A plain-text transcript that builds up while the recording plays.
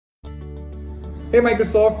Hey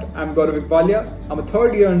Microsoft, I'm Gaurav Yagvalya. I'm a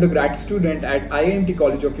third year undergrad student at IIMT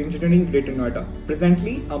College of Engineering, Greater Noida.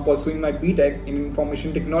 Presently, I'm pursuing my BTech in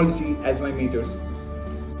Information Technology as my majors.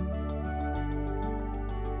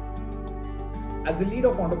 As a lead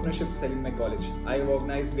of entrepreneurship cell in my college, I have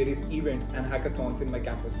organized various events and hackathons in my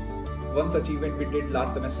campus. One such event we did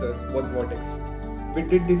last semester was Vortex. We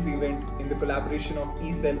did this event in the collaboration of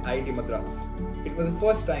eCell IIT Madras. It was the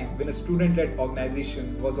first time when a student-led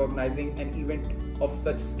organization was organizing an event of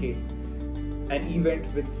such scale, an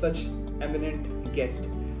event with such eminent guests.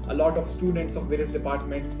 A lot of students of various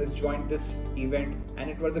departments has joined this event and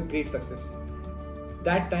it was a great success.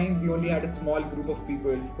 That time we only had a small group of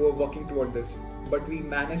people who were working toward this, but we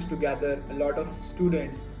managed to gather a lot of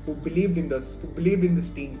students who believed in us, who believed in this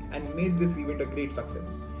team and made this event a great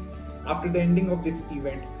success. After the ending of this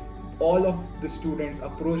event, all of the students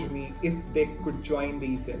approached me if they could join the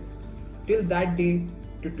eCell. Till that day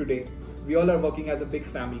to today, we all are working as a big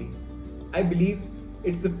family. I believe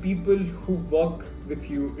it's the people who work with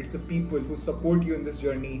you, it's the people who support you in this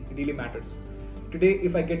journey really matters. Today,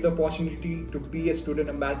 if I get the opportunity to be a student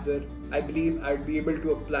ambassador, I believe I'd be able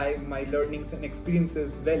to apply my learnings and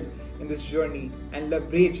experiences well in this journey and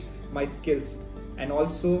leverage my skills and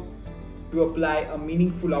also to apply a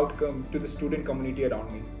meaningful outcome to the student community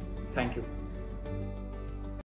around me. Thank you.